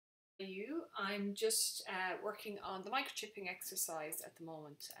I'm just working on the microchipping exercise at the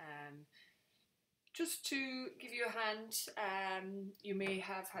moment. Just to give you a hand, you may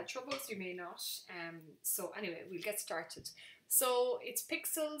have had troubles, you may not. So anyway, we'll get started. So it's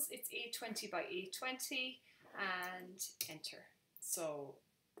pixels, it's 820 by 820, and enter. So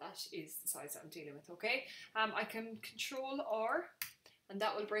that is the size that I'm dealing with, okay? I can control R, and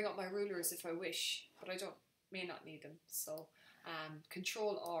that will bring up my rulers if I wish, but I may not need them. So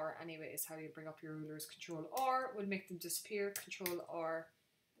Control R anyway is how you bring up your rulers. Control R will make them disappear. Control R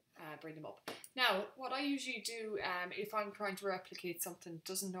bring them up. Now, what I usually do if I'm trying to replicate something,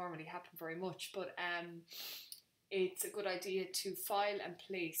 doesn't normally happen very much, but it's a good idea to file and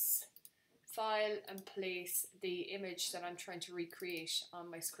place the image that I'm trying to recreate on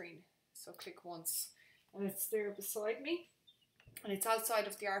my screen. So click once, and it's there beside me, and it's outside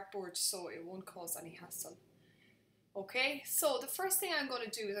of the artboard, so it won't cause any hassle. Okay, so the first thing I'm going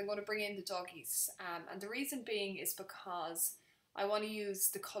to do is I'm going to bring in the doggies, and the reason being is because I want to use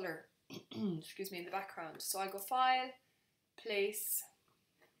the colour, excuse me, in the background. So I go File, Place,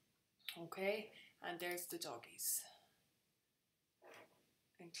 okay, and there's the doggies,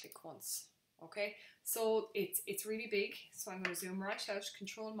 and click once. Okay, so it's really big, so I'm going to zoom right out,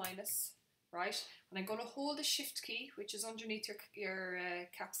 Control minus, right, and I'm going to hold the Shift key, which is underneath your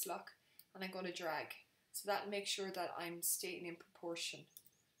caps lock, and I'm going to drag. So that'll make sure that I'm staying in proportion,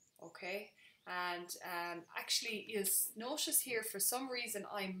 okay? And actually, you'll notice here, for some reason,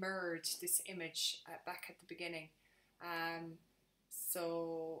 I merged this image back at the beginning.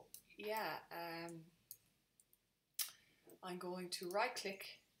 So yeah, I'm going to right-click,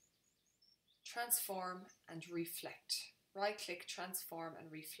 transform, and reflect. Right-click, transform,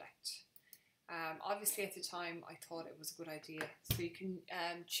 and reflect. Obviously at the time I thought it was a good idea. So you can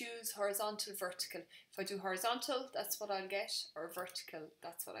choose horizontal, vertical. If I do horizontal, that's what I'll get, or vertical,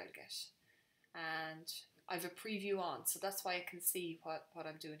 that's what I'll get. And I have a preview on, so that's why I can see what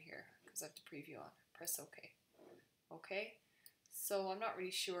I'm doing here, because I have the preview on. Press OK. Okay, so I'm not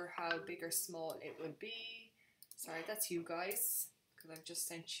really sure how big or small it will be. Sorry, that's you guys, because I've just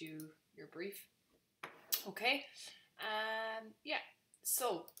sent you your brief. Okay, yeah,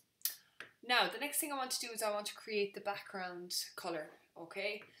 so now, the next thing I want to do is I want to create the background colour,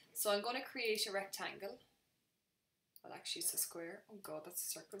 okay? So I'm going to create a rectangle. Well, actually it's a square. Oh god, that's a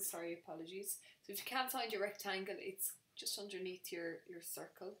circle, sorry, apologies. So if you can't find your rectangle, it's just underneath your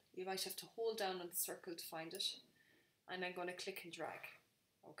circle. You might have to hold down on the circle to find it. And I'm going to click and drag,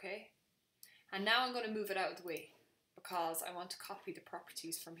 okay? And now I'm going to move it out of the way, because I want to copy the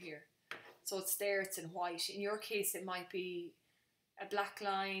properties from here. So it's there, it's in white. In your case, it might be a black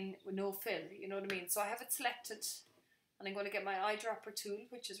line with no fill, you know what I mean? So I have it selected, and I'm going to get my eyedropper tool,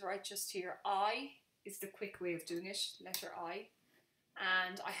 which is right just here. I is the quick way of doing it, letter I.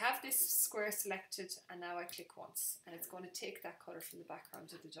 And I have this square selected, and now I click once, and it's going to take that colour from the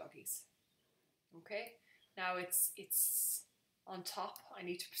background of the doggies. Okay, now it's on top. I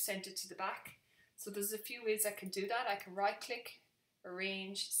need to present it to the back. So there's a few ways I can do that. I can right click,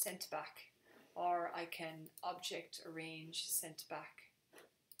 arrange, send to back. Or I can object, arrange, send to back.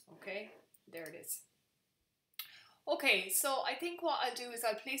 Okay, there it is. Okay, so I think what I'll do is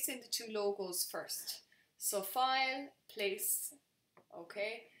I'll place in the two logos first. So File, Place,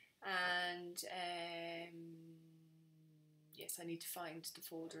 okay, and yes, I need to find the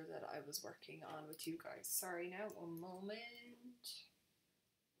folder that I was working on with you guys. Sorry now, one moment.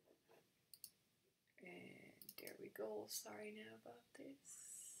 And there we go, sorry now about this.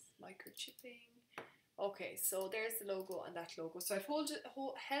 Microchipping. Okay, so there's the logo and that logo. So I've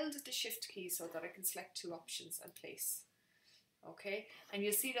held the Shift key so that I can select two options and place. Okay, and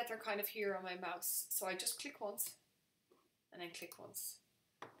you'll see that they're kind of here on my mouse. So I just click once and then click once.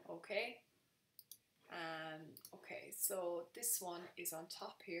 Okay, okay, so this one is on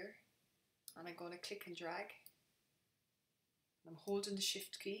top here, and I'm going to click and drag. I'm holding the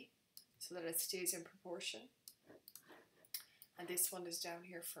Shift key so that it stays in proportion. And this one is down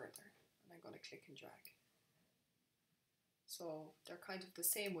here further, and I'm going to click and drag. So they're kind of the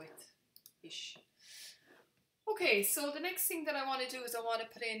same width-ish. Okay, so the next thing that I want to do is I want to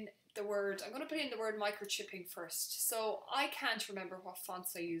put in the word, I'm going to put in the word microchipping first. So I can't remember what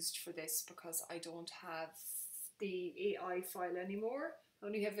fonts I used for this, because I don't have the AI file anymore. I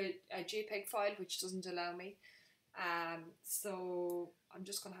only have a JPEG file, which doesn't allow me. So I'm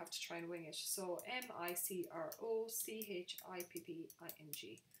just going to have to try and wing it. So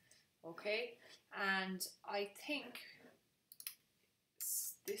microchipping. Okay, and I think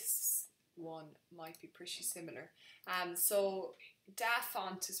this one might be pretty similar. So DA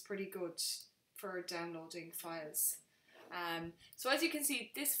font is pretty good for downloading files. So as you can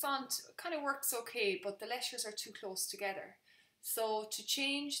see, this font kind of works okay, but the letters are too close together. So to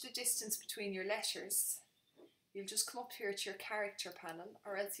change the distance between your letters, you'll just come up here to your character panel,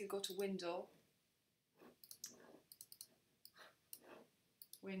 or else you'll go to Window,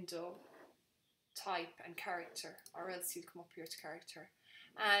 Type and Character, or else you'll come up here to Character.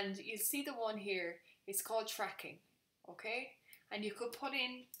 And you'll see the one here, it's called Tracking, okay? And you could put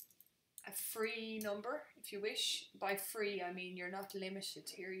in a free number if you wish. By free, I mean you're not limited.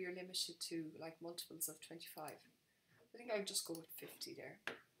 Here you're limited to like multiples of 25. I think I'll just go with 50 there.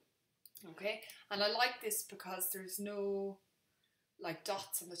 Okay, and I like this because there's no like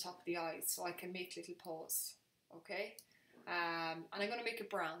dots on the top of the eyes, so I can make little paws. Okay, and I'm going to make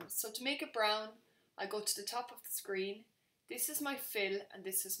it brown. So to make it brown, I go to the top of the screen. This is my fill and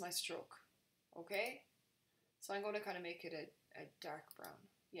this is my stroke. Okay, so I'm going to kind of make it a dark brown.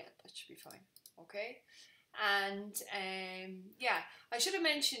 Yeah, that should be fine. Okay, and yeah, I should have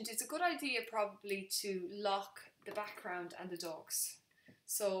mentioned it's a good idea probably to lock the background and the dogs.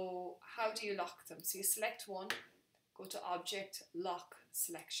 So how do you lock them? So you select one, go to Object, Lock,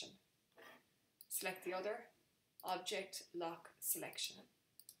 Selection. Select the other, Object, Lock, Selection.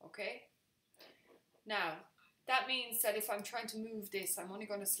 Okay? Now, that means that if I'm trying to move this, I'm only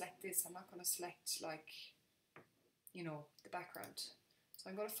going to select this. I'm not going to select, like, you know, the background. So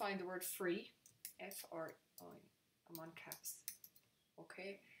I'm going to find the word free, F-R-I, I'm on caps.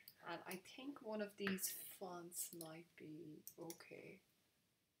 Okay? And I think one of these fonts might be okay.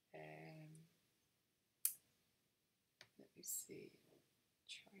 Let me see.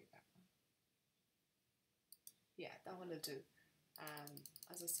 Try that one. Yeah, that one will do.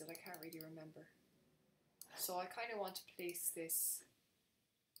 As I said, I can't really remember. So I kind of want to place this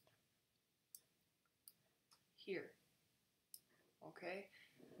here. Okay.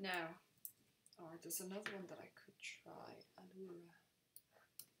 Now, or there's another one that I could try. Allura.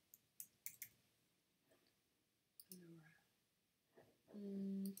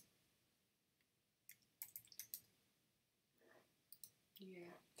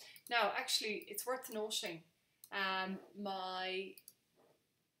 Yeah. Now, actually, it's worth noting, my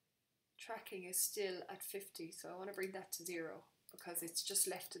tracking is still at 50, so I want to bring that to 0 because it's just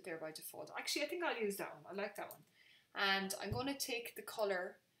left it there by default. Actually, I think I'll use that one. I like that one. And I'm going to take the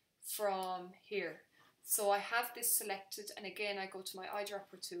color from here. So I have this selected, and again, I go to my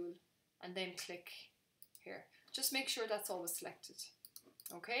eyedropper tool and then click here. Just make sure that's always selected.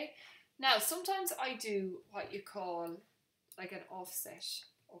 Okay, now sometimes I do what you call like an offset.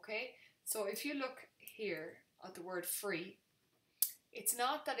 Okay, so if you look here at the word free, it's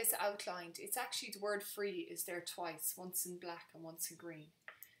not that it's outlined, it's actually the word free is there twice, once in black and once in green.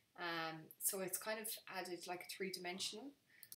 So it's kind of added like a three-dimensional.